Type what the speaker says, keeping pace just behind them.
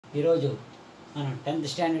ఈరోజు మనం 10th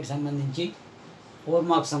standard సంబంధించి 4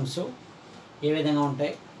 మార్క్స్ సమ్స్ ఏ విధంగా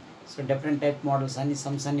ఉంటాయి, సో డిఫరెంట్ టైప్ మోడల్స్ అన్ని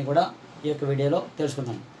సమ్స్ అన్నీ కూడా ఈ యొక్క వీడియోలో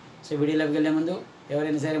తెలుసుకుందాం. సో వీడియోలోకి వెళ్ళే ముందు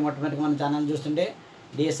ఎవరైనా సరే మొట్టమొదటిగా మన ఛానల్ చూస్తుంటే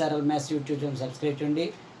DSRL maths YouTube channel subscribe చేయండి.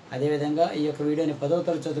 అదేవిధంగా ఈ యొక్క వీడియోని 10వ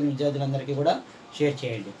తరగతి చదువుతున్న విద్యార్థులందరికీ కూడా షేర్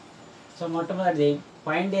చేయండి. సో మొట్టమొదటిది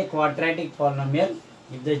find a quadratic polynomial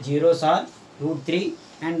if the zeros are √3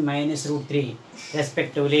 and -√3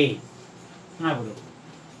 respectively. అప్పుడు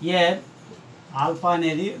ఇయర్ ఆల్ఫా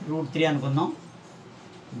అనేది √3 అనుకుందాం,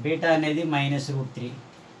 బీటా అనేది -√3.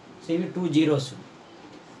 సో ఇవి 2 zeros.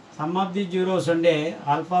 Some of the zeros ఉండే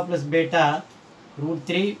ఆల్ఫా ప్లస్ బీటా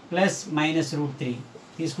 √3 ప్లస్ -√3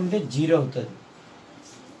 తీసుకుంటే 0 అవుతుంది.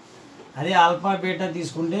 అదే ఆల్ఫా బీటా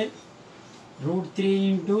తీసుకుంటే √3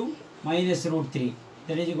 into -√3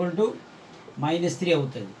 that is equal to -3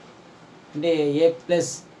 అవుతుంది. అంటే ఏ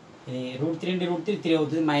ప్లస్ √3 ఇంటూ √3 3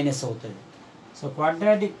 అవుతుంది, మైనస్ అవుతుంది. సో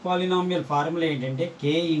క్వాడ్రాటిక్ పాలినామియల్ ఫార్ములా ఏంటంటే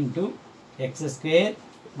k into x²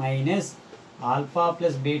 minus alpha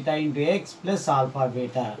plus beta into X plus alpha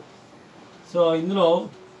beta. So ఇందులో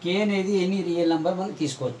k అనేది ఎనీ రియల్ నెంబర్ మనం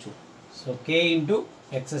తీసుకోవచ్చు. So k into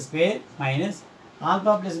x² minus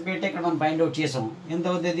alpha plus beta ఇక్కడ మనం find out చేసాం, ఎంత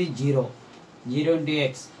అవుతుంది 0 ఇంటూ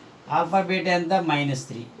ఎక్స్, ఆల్ఫా బీటా ఎంత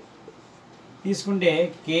 -3 తీసుకుంటే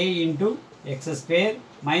k into x²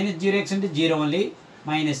 minus 0x అంటే 0 ఓన్లీ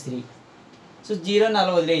 -3. సో 0ని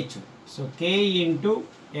అలా వదిలేయచ్చు. సో k ఇంటూ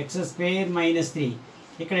x² -3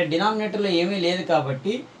 ఇక్కడ డినామినేటర్లో ఏమీ లేదు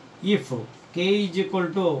కాబట్టి if k is equal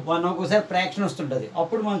to 1 ఒక్కోసారి ఫ్రాక్షన్ వస్తుంటుంది,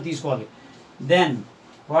 అప్పుడు మనం తీసుకోవాలి. Then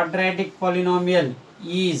quadratic polynomial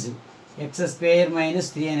is x²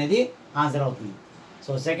 -3 అనేది ఆన్సర్ అవుతుంది.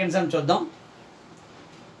 సో సెకండ్ సమ్ చూద్దాం.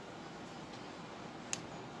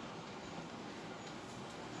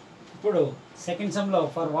 ఇప్పుడు second సమ్లో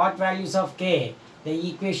for what values of k the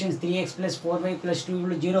equations 3x + 4y +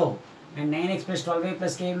 2 0 and 9x + 12y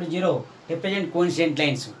 + k 0 represent coincident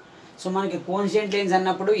lines. So మనకి కోఇన్సిడెంట్ లైన్స్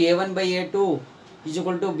అన్నప్పుడు a1/a2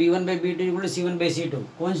 = b1/b2 = c1/c2.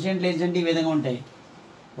 Coincident lines అంటే ఈ విధంగా ఉంటాయి,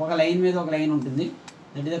 ఒక లైన్ మీద ఒక లైన్ ఉంటుంది,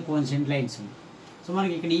 that is the coincident lines. So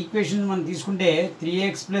మనకి ఇక్కడ ఈక్వేషన్ మనం తీసుకుంటే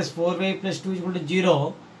 3x + 4y + 2 0,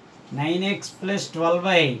 9x +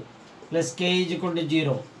 12y + k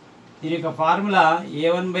 0. దీని యొక్క ఫార్ములా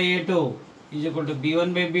a1/a2 =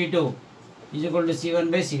 b1/b2 =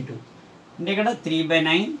 c1/c2. అంటే ఇక్కడ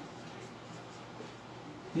 3/9,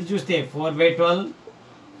 ఇది చూస్తే 4/12,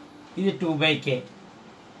 ఇది 2/k.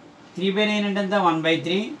 3/9 అంటే ఎంత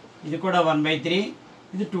 1/3, ఇది కూడా 1/3,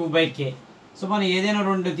 ఇది 2/k. సో మనం ఏదైనా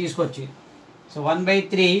రెండు తీసుకోవచ్చు. So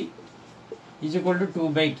 1/3 =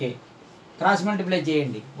 2/k. క్రాస్ మల్టిప్లై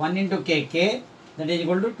చేయండి, 1 into k that is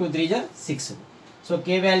equal to 2 3 6. So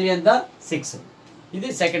k value ఎంత 6. ఇది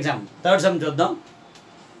సెకండ్ సమ్. థర్డ్ సమ్ చూద్దాం.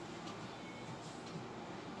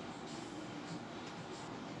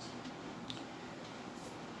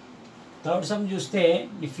 థర్డ్ సమ్ చూస్తే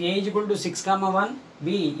if a = 6,1, b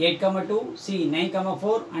 8,2, c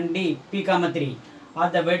 9,4 and d p,3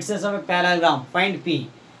 are the vertices of a పారలెలోగ్రామ్, find p.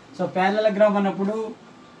 So పారలెలోగ్రామ్ అన్నప్పుడు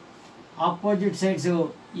opposite sides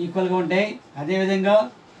ఈక్వల్గా ఉంటాయి, అదేవిధంగా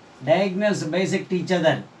diagonals bisect each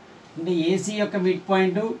other. అంటే AC యొక్క మిడ్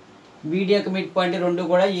పాయింట్, బీడీ యొక్క మిడ్ పాయింట్ రెండు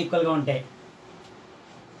కూడా ఈక్వల్గా ఉంటాయి.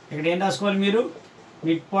 ఇక్కడ ఏం రాసుకోవాలి మీరు,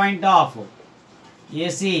 mid point of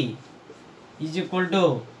AC is equal to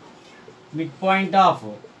mid point of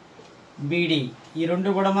BD, ఈ రెండు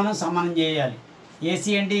కూడా మనం సమానం చేయాలి.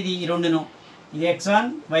 ఏసీ అంటే ఇది ఈ రెండును, ఇది x1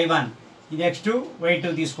 y1, ఇది x2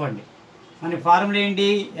 y2 తీసుకోండి. మన ఫార్ములా ఏంటి,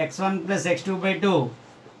 x1 + x2/2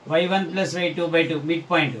 y1 + y2/2 mid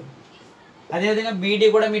point. అదేవిధంగా బీడీ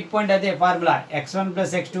కూడా మిడ్ పాయింట్, అదే ఫార్ములా x1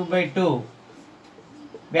 + x2/2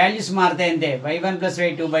 వాల్యూస్ మారుతాయి అంతే, y1 +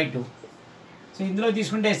 y2/2. సో ఇందులో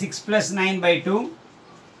తీసుకుంటే 6 + 9/2,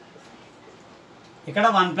 ఇక్కడ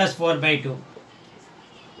 1 + 4/2.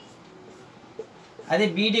 అదే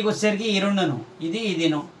బీడీకి వచ్చేసరికి ఈ రెండును,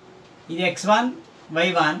 ఇదిను, ఇది x1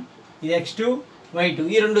 y1, ఇది x2 y2,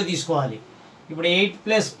 ఈ రెండు తీసుకోవాలి. ఇప్పుడు 8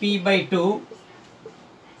 + p/2,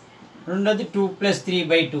 రెండోది 2 +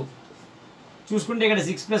 3/2. చూసుకుంటే ఇక్కడ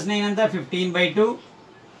 6 + 9 అంతా 15/2,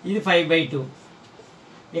 ఇది 5/2.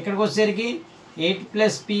 ఇక్కడికి వచ్చేసరికి 8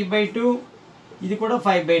 + p/2, ఇది కూడా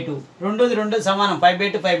 5/2. రెండోది సమానం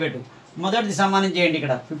 5/2 5/2. మొదటిది సమానం చేయండి,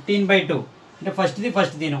 ఇక్కడ 15/2 అంటే ఫస్ట్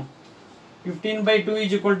తిను, 15/2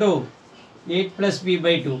 = 8 +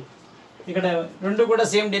 p/2. ఇక్కడ రెండు కూడా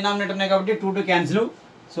సేమ్ డినామినేటర్ ఉన్నాయి కాబట్టి 2 2 క్యాన్సిల్.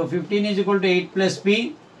 సో 15 = 8 + p,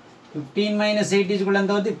 15 - 8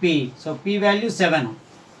 ఎంత అవుతుంది p. So p value 7.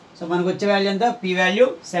 So మనకు వచ్చే వాల్యూ ఎంత, p వాల్యూ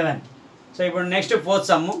 7. సో ఇప్పుడు నెక్స్ట్ ఫోర్త్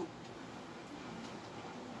సమ్.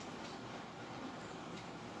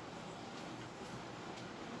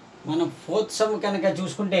 మనం ఫోర్త్ సమ్ కనుక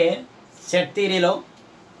చూసుకుంటే set థియరీలో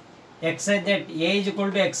x such that a is equal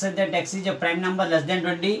to x such that x is a prime number less than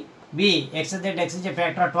 20, b x such that x is a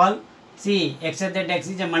factor of 12, c x such that x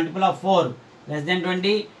is a multiple of 4 less than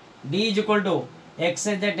 20, d is equal to x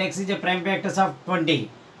such that x is a prime factors of 20.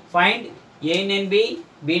 Find a and b,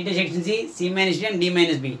 b intersection c, c minus d and d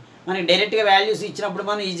minus b. మనకి డైరెక్ట్గా values ఇచ్చినప్పుడు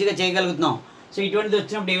మనం ఈజీగా చేయగలుగుతున్నాం. So ఇటువంటిది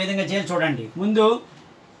వచ్చినప్పుడు ఏ విధంగా చేయాలి చూడండి. ముందు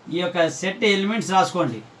ఈ యొక్క సెట్ ఎలిమెంట్స్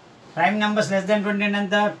రాసుకోండి. ప్రైమ్ నెంబర్స్ లెస్ దాన్ 20 అంటే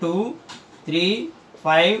ఎంత 2 3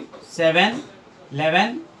 5 7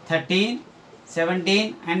 11 13 17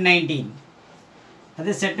 అండ్ 19.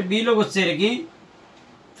 అదే సెట్ బిలోకి వచ్చేసరికి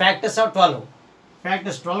ఫ్యాక్టర్స్ ఆఫ్ 12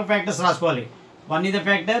 ఫ్యాక్టర్స్ రాసుకోవాలి. 1 is the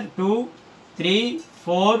factor, 2 3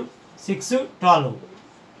 4 6 12.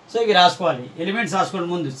 సో ఇవి రాసుకోవాలి. ఎలిమెంట్స్ రాసుకోండి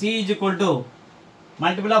ముందు. C is equal to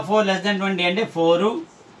multiple of 4 less than 20 అంటే 4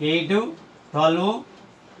 8 12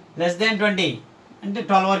 లెస్ దాన్ 20 అంటే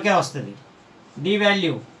 12 వరకే వస్తుంది. D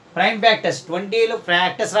value prime factors 20లో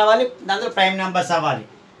factors రావాలి, దాంట్లో ప్రైమ్ నెంబర్స్ అవ్వాలి.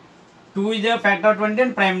 2 is the factor of 20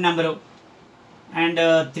 and prime number and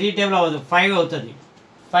 3 table అవ్వదు 5 అవుతుంది.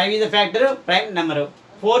 5 is the factor prime number.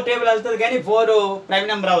 4 table వెళ్తుంది కానీ 4 ప్రైమ్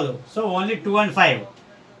నెంబర్ అవ్వదు. సో ఓన్లీ 2 and 5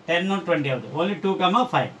 10 and 20 అవుతుంది. ఓన్లీ 2,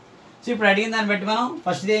 5. సో ఇప్పుడు అడిగిన దాన్ని బట్టి మనం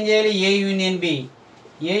ఫస్ట్ ఏం చేయాలి, A union B.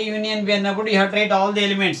 A union B అన్నప్పుడు you have to right all the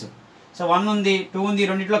elements. So 1 ఉంది 2 ఉంది,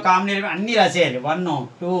 రెండిట్లో కామన్ ఎలిమెంట్ అన్నీ రాసేయాలి. 1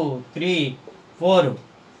 2 3 4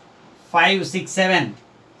 5 6 7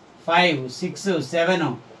 5 6 7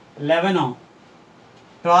 11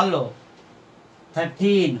 12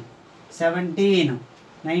 13 17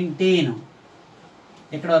 19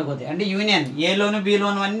 ఇక్కడ వరకు అవుతాయి. అంటే యూనియన్ ఏలోను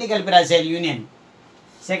బిలోను అన్నీ కలిపి రాసేయాలి యూనియన్.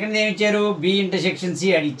 సెకండ్ ఏమి ఇచ్చారు, B intersection C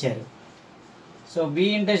అడిగిచ్చారు. So B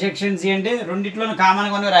intersection C అంటే రెండిట్లోనూ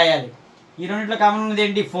కామన్గా ఉన్నవి రాయాలి. ఈ రెండిట్లో కామన్ ఉన్నది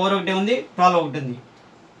ఏంటి, 4 ఒకటి ఉంది 12 ఒకటి ఉంది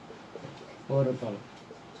 4 12.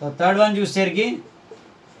 సో థర్డ్ వన్ చూసేసరికి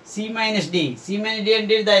C minus D. C minus D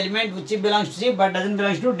అంటే the element which belongs to see but doesn't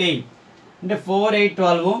belongs to D. అంటే 4 8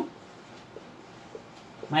 12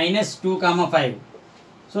 మైనస్ 2, 5.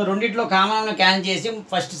 సో రెండిట్లో కామన్ క్యాన్సిల్ చేసి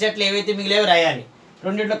ఫస్ట్ సెట్లో ఏవైతే మిగిలేవి రాయాలి.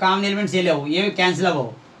 రెండిట్లో కామన్ ఎలిమెంట్స్ లేవు, ఏవి క్యాన్సిల్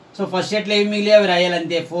అవ్వవు. సో ఫస్ట్ సెట్లో ఏవి మిగిలేవి రాయాలి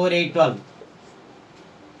అంతే. 4 8 12.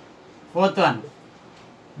 Fourth one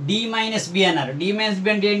D minus B అన్నారు. డి మైనస్ బి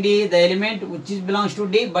అంటే ఏంటి, the element which belongs to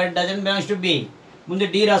D but doesn't belongs to be. ముందు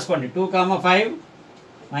డి రాసుకోండి. 2, 5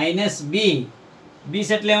 మైనస్ బి. బి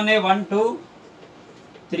సెట్లు ఏమున్నాయి 1 2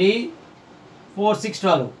 3 4 6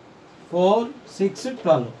 12 4 6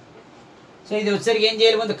 12. సో ఇది వచ్చేసరికి ఏం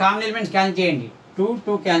చేయాలి, ముందు కామన్ ఎలిమెంట్స్ క్యాన్సిల్ చేయండి. 2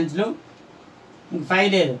 2 క్యాన్సిల్, ఇంక 5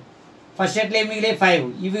 లేదు. ఫస్ట్ సెట్లో ఏమి మిగిలే 5.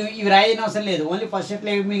 ఇవి రాయని అవసరం లేదు, ఓన్లీ ఫస్ట్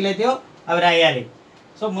సెట్లో ఏమి మిగిలితాయో అవి రాయాలి.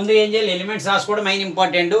 సో ముందు ఏం చేయాలి, ఎలిమెంట్స్ రాసుకోవడం మెయిన్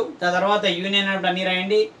ఇంపార్టెంట్. తర్వాత యూనియన్ అంటే అన్నీ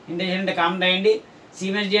రాయండి, ఇంటర్సెక్షన్ అంటే కామన్ రాయండి,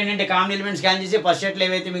 సిమెన్స్ చేయండి అంటే కామన్ ఎలిమెంట్స్ క్యాన్సిల్ చేసి ఫస్ట్ సెట్లో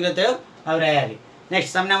ఏవైతే మిగులుతాయో అవి రాయాలి.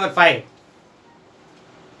 Next some number 5.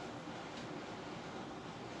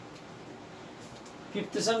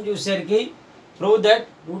 Fifth sum చూసేసరికి prove that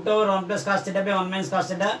root over 1 + cos θ / 1 - cos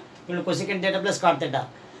θ వీళ్ళు కొసికెంట్ θ + cot θ.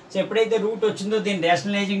 సో ఎప్పుడైతే రూట్ వచ్చిందో దీన్ని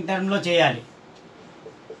రేషనలైజింగ్ టర్మ్లో చేయాలి.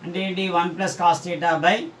 అంటే ఏంటి, 1 + cos θ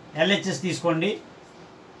 / LHS తీసుకోండి.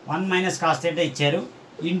 1 - cos θ ఇచ్చారు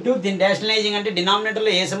ఇంటూ దీని రేషనలైజింగ్ అంటే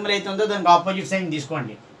డినామినేటర్లో ఏ సింబల్ అయితే ఉందో దానికి ఆపోజిట్ సైన్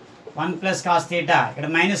తీసుకోండి. 1 + cos θ ఇక్కడ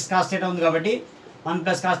 -cos θ ఉంది కాబట్టి 1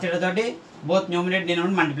 + cos θ తోటి బోత్ న్యూమినేటర్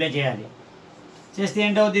డినామినేటర్ మల్టిప్లై చేయాలి. చేస్తే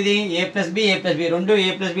ఏంటవుతుంది, ఇది a + b రెండు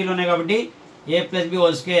a + bలు ఉన్నాయి కాబట్టి a + b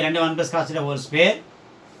హోల్ స్క్వేర్ అంటే 1 + cos θ హోల్ స్క్వేర్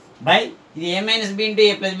బై ఇది a - b into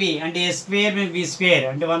a + b అంటే a స్క్వేర్ - b స్క్వేర్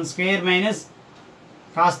అంటే 1 స్క్వేర్ -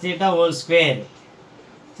 cos θ హోల్ స్క్వేర్.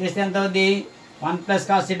 చేస్తే ఎంత అవుతుంది, 1 +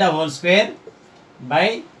 cos θ హోల్ స్క్వేర్ బై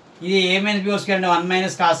ఇది a - b హోల్ స్క్వేర్ అంటే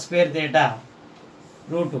 1 - cos స్క్వేర్ θ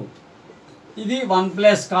రూట్. ఇది 1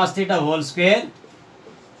 + cos θ whole square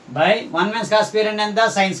by 1 - cos square అంటే ఎంత,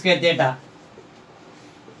 sin స్క్వేర్ θ.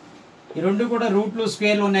 ఈ రెండు కూడా రూట్లు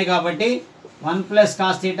స్క్వేర్లు ఉన్నాయి కాబట్టి 1 +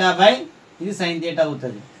 cos θ బై ఇది sin θ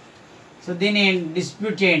అవుతుంది. సో దీన్ని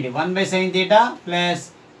డిస్ప్యూట్ చేయండి. 1/sin θ plus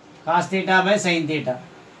cos θ by sin θ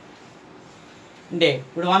అంటే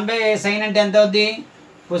ఇప్పుడు 1/sin అంటే ఎంత అవుద్ది,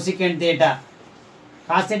 cosecant θ.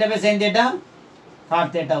 cos θ by sin θ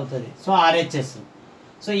cot θ అవుతుంది. So RHS.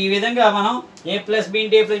 సో ఈ విధంగా మనం a + b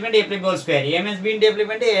into a + b అంటే a + b whole square, a - b into a +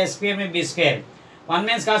 b అంటే a square - b square, 1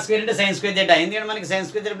 - cos square అంటే sin స్క్వేర్ θ. ఎందుకంటే మనకి sin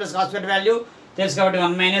square θ + cos square value తెలుసు కాబట్టి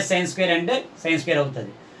 1 - sin స్క్వేర్ అంటే sin స్క్వేర్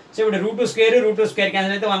అవుతుంది. So ఇప్పుడు రూట్ స్క్వేర్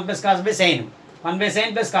క్యాన్సిల్ అయితే 1 + cos / sin 1/sin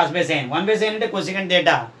 + cos / sin 1/sin అంటే కొసికెంట్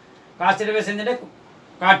θ, cos θ / sin అంటే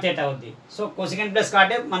cot θ అవుద్ది. సో కొసికెంట్ +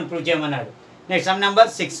 cot మనం ప్రూవ్ చేయమన్నాడు. Next some number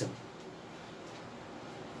 6.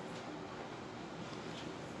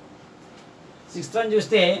 Sixth one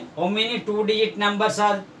చూస్తే how many 2 digit numbers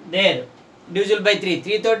are there divisible by 3.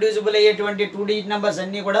 3తో divisible అయ్యేటువంటి 2 digit numbers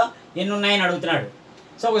అన్నీ కూడా ఎన్ని ఉన్నాయని అడుగుతున్నాడు.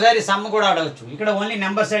 సో ఒకసారి సమ్ కూడా అడగచ్చు. ఇక్కడ ఓన్లీ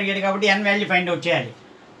నెంబర్స్ అడిగాడు కాబట్టి n వాల్యూ ఫైండ్ అవుట్ చేయాలి.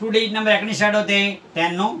 2 డిజిట్ నెంబర్ ఎక్కడి నుంచి స్టార్ట్ అవుతాయి?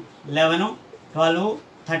 10, 11, 12,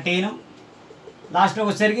 13, లాస్ట్లోకి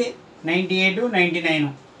వచ్చేసరికి 98,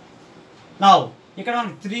 99. నా ఇక్కడ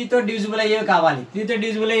మనకు 3తో డివిజిబుల్ అయ్యేవి కావాలి. 3తో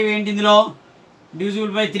డివిజిబుల్ అయ్యేవి ఏంటి? ఇందులో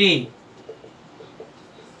డివిజిబుల్ బై 3,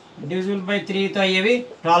 డివిజిబుల్ బై 3తో అయ్యేవి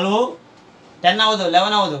 12, 10 అవ్వదు,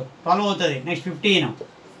 11 అవ్వదు, 12 అవుతుంది. నెక్స్ట్ 15,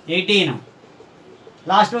 18,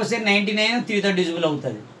 లాస్ట్లో వస్తే 99 3తో డివిజిబుల్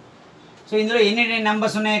అవుతుంది. సో ఇందులో ఎన్ని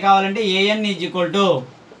నెంబర్స్ ఉన్నాయో కావాలంటే an is equal to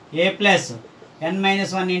a plus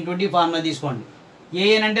n-1 into d formula తీసుకోండి.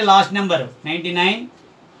 an అంటే లాస్ట్ నెంబర్ 99,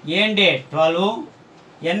 a అంటే 12,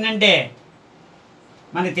 n అంటే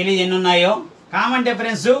మనకు తెలియదు ఎన్ని ఉన్నాయో. కామన్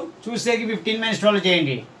డిఫరెన్స్ చూసేకి 15 - 12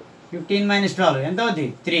 చేయండి. 15 - 12 ఎంత అవుతుంది?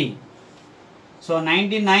 3. సో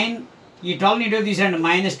 99 ఈ 12 ఇటు తీసేయండి.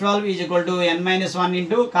 -12 is equal to n-1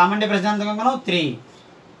 into common difference ఎంత కనుక 3.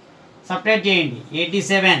 సపరేట్ చేయండి.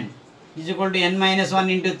 87 is equal to n-1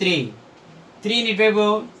 into 3. 3ని ఇటువైపు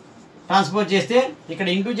ట్రాన్స్పోజ్ చేస్తే ఇక్కడ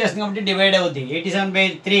ఇంటూ చేస్తుంది కాబట్టి డివైడ్ అవుద్ది.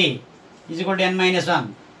 87/3 is equal to n-1.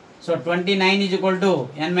 So 29 is equal to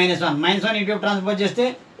n-1. -1 ఇటువైపు ట్రాన్స్పోజ్ చేస్తే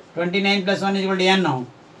 29 + 1 is equal to n.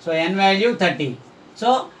 So n value 30. So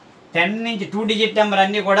 10 నుంచి 2 డిజిట్ నెంబర్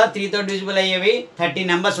అన్నీ కూడా 3తో డివిజిబుల్ అయ్యేవి 30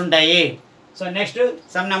 నెంబర్స్ ఉంటాయి. So next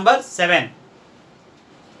some number 7.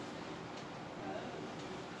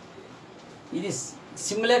 ఇది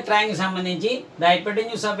సిమిలర్ ట్రయాంగిల్ సంబంధించి the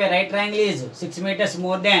hypotenuse of A right triangle is 6 meters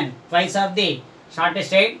more than twice of the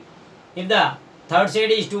shortest side. If the third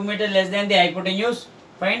side is 2 meters less than the hypotenuse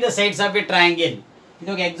find the sides of a triangle. ఇది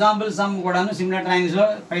ఒక example some కూడాను similar ట్రయాంగిల్స్లో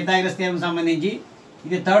Pythagoras theorem సంబంధించి.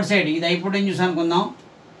 ఇది third side, ఇది hypotenuse అనుకుందాం.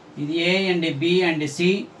 ఇది A and B and C.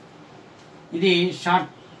 ఇది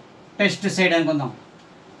shortest side అనుకుందాం.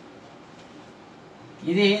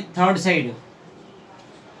 ఇది థర్డ్ సైడ్.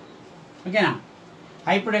 ఓకేనా?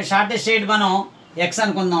 షార్టెస్ట్ సైడ్ మనం x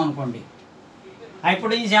అనుకుందాం అనుకోండి.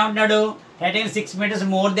 హైపోటెన్యూస్ ఏమంటున్నాడు? Right angle 6 meters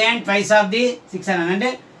more than twice of the 6 అని అంటే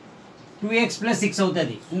 2x + 6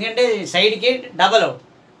 అవుతుంది. ఎందుకంటే సైడ్కి డబల్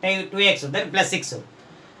 2x దాని +6.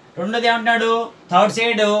 రెండోది ఏమంటున్నాడు? Third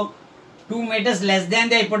side 2 meters less than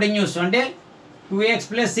the hypotenuse అంటే 2x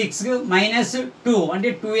 + 6 - 2 అంటే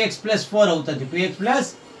 2x + 4 అవుతుంది. 2x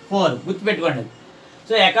 + 4 గుర్తుపెట్టుకోండి.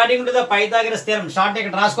 So according to the Pythagoras theorem short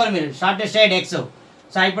ఇక్కడ రాసుకోవాలి మీరు. Shortest side x,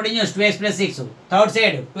 so hypotenuse 2x + 6, third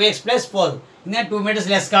side 2x + 4 ఇంకా 2 meters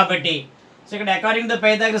లెస్ కాబట్టి. సో ఇక్కడ according to the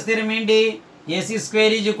Pythagoras theorem ఏంటి? AC²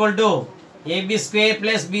 is equal to AB²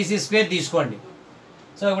 + BC² తీసుకోండి.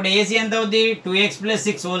 So ఇప్పుడు AC ఎంత అవుద్ది? 2x +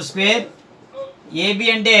 6 whole square. AB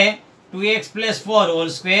అంటే 2x + 4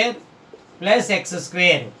 whole square plus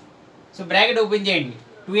x². So bracket open చేయండి.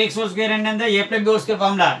 2x హోల్ స్క్వేర్ అంటే ఎంత? A + B whole square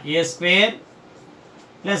formula A²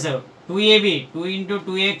 plus 2AB 2 ×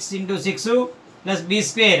 2x × 6 plus B²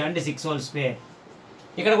 అంటే 6 whole square.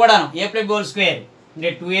 ఇక్కడ కూడా A + B హోల్ స్క్వేర్ అంటే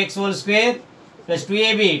 2x whole square plus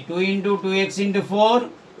 2AB 2 × 2x × 4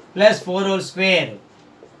 plus 4 whole square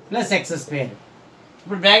plus x².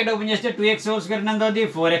 ఇప్పుడు bracket open చేస్తే 2x whole square ఎంత అవుతుంది?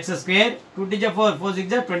 4x². 2 × 4 4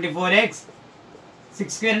 6 24x.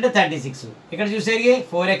 6² అంటే 36. ఇక్కడ చూసేది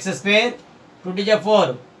 4x². 2 × 4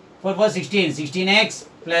 4 4 16 16x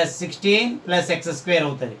plus 16 plus x²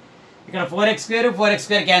 అవుతుంది. ఇక్కడ 4x²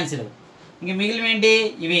 4x² క్యాన్సిల్. ఇంక మిగిలిన ఏంటి?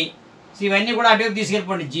 ఇవి. సో ఇవన్నీ కూడా అటువైపు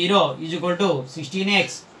తీసుకెళ్ళిపోండి. 0 is equal to 16x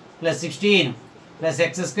plus 16 plus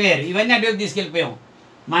x². ఇవన్నీ అటువైపు తీసుకెళ్ళిపోయాం.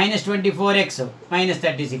 -24x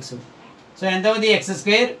 -36. సో ఎంత అవుతుంది? x².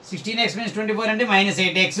 16x - 24 అంటే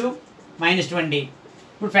 -8x -20.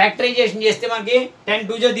 ఇప్పుడు ఫ్యాక్టరైజేషన్ చేస్తే మనకి 10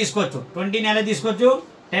 2 తీసుకోవచ్చు. 20 ఎలా తీసుకోవచ్చు?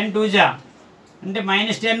 10 2 అంటే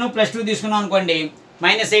 -10 + 2 తీసుకున్నాం అనుకోండి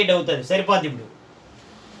 -8 అవుతుంది. సరిపోద్ది. ఇప్పుడు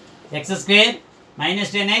x²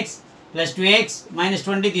 -10x + 2x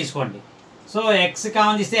 -20 తీసుకోండి. సో x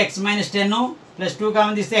కామన్ తీస్తే x - 10 + 2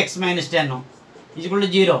 కామన్ తీస్తే x - 10 is equal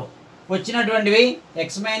to 0. వచ్చినటువంటివి x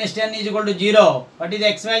 - 10 is equal to 0. What is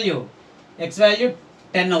x value? x value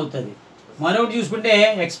 10 అవుతుంది. మరొకటి చూసుకుంటే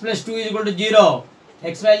x + 2 is equal to 0.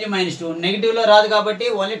 x value -2. నెగిటివ్లో రాదు కాబట్టి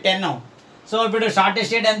ఓన్లీ 10. సో ఇప్పుడు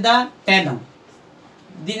షార్టెస్ట్ సైడ్ ఎంత? 10.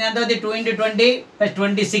 దీని ఎంత అవుతుంది? 2 × 20 +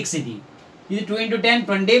 26. ఇది 2 × 10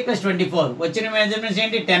 20 + 24. వచ్చిన మెజర్మెంట్స్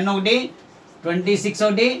ఏంటి? 10 ఒకటి, 26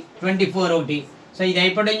 ఒకటి, 24 ఒకటి. సో ఇది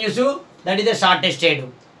hypotenuse, that is the shortest side.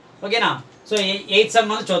 ఓకేనా? సో 8th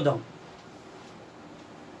సమ్ చూద్దాం.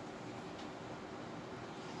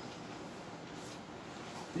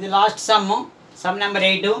 ఇది లాస్ట్ సమ్ నెంబర్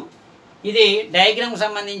 8. ఇది డయాగ్రామ్కి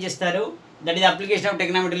సంబంధించి ఇస్తారు. దట్ ఈస్ అప్లికేషన్ ఆఫ్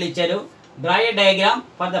ట్రిగ్నోమెట్రీలో ఇచ్చారు. Draw A diagram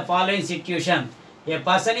for the following situation. A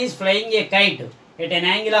person is flying A kite at an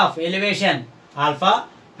angle of elevation alpha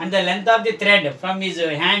and the length of the thread from his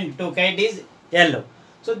hand to kite is L.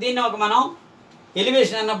 So దీన్ని ఒక మనం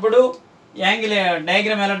elevation అన్నప్పుడు angle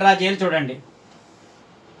diagram ఎలా draw చేయాలి చూడండి.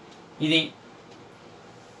 ఇది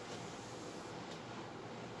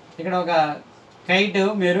ఇక్కడ ఒక కైట్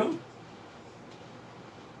మీరు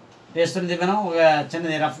వేస్తుంది, మనం ఒక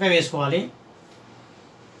చిన్నది రఫ్గా వేసుకోవాలి.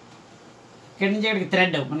 ఇక్కడి నుంచి ఇక్కడికి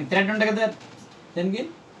థ్రెడ్, మనకి థ్రెడ్ ఉంటుంది కదా దానికి,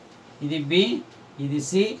 ఇది బి, ఇది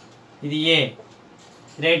సి, ఇది ఏ,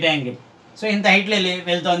 రైట్ యాంగిల్. సో ఇంత హైట్లో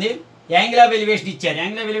వెళ్తుంది. యాంగిల్ ఆఫ్ ఎలివేషన్ ఇచ్చారు.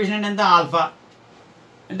 యాంగిల్ ఆఫ్ ఎలివేషన్ అంటే ఎంత? ఆల్ఫా,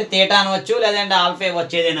 అంటే తేటా అనవచ్చు, లేదంటే alpha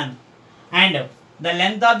వచ్చేదేనా. And the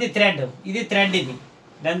length of the thread, ఇది థ్రెడ్, ఇది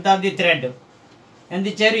లెంత్ ఆఫ్ ది థ్రెడ్ ఎంత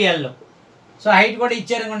ఇచ్చారు? ఎల్. సో హైట్ కూడా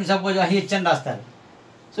ఇచ్చారు అనుకోండి, సపోజ్ హెచ్ అని రాస్తారు.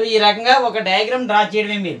 సో ఈ రకంగా ఒక డయాగ్రామ్ డ్రా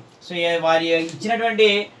చేయడమే మీరు. సో వారి ఇచ్చినటువంటి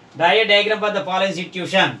draw A diagram for the following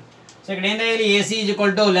situation. So ఇక్కడ ఏం రాయాలి? AC is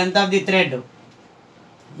equal to length of the thread,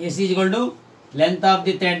 AC is equal to length of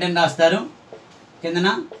the thread అని రాస్తారు కిందన.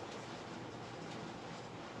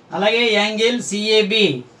 అలాగే angle CAB,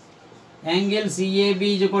 angle CAB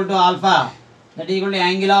is equal to alpha, that is equal to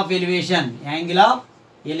angle of elevation, angle of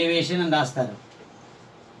elevation అని రాస్తారు.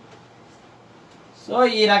 So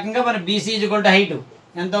ఈ రకంగా మన BC is equal to height,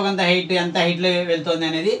 ఎంతో కొంత హైట్, ఎంత హైట్లో వెళ్తుంది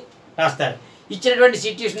అనేది రాస్తారు. ఇచ్చినటువంటి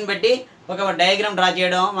సిట్యుయేషన్ బట్టి ఒక డయాగ్రామ్ డ్రా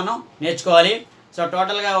చేయడం మనం నేర్చుకోవాలి. సో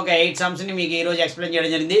టోటల్గా ఒక 8 సమ్స్ని మీకు ఈరోజు ఎక్స్ప్లెయిన్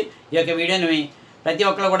చేయడం జరిగింది. ఈ యొక్క వీడియోని ప్రతి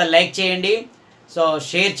ఒక్కరు కూడా లైక్ చేయండి, సో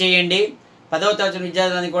షేర్ చేయండి, 10వ తరగతి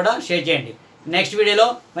విద్యార్థులని కూడా షేర్ చేయండి. నెక్స్ట్ వీడియోలో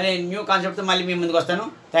మరి న్యూ కాన్సెప్ట్తో మళ్ళీ మీ ముందుకు వస్తాను.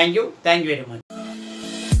 Thank you very much.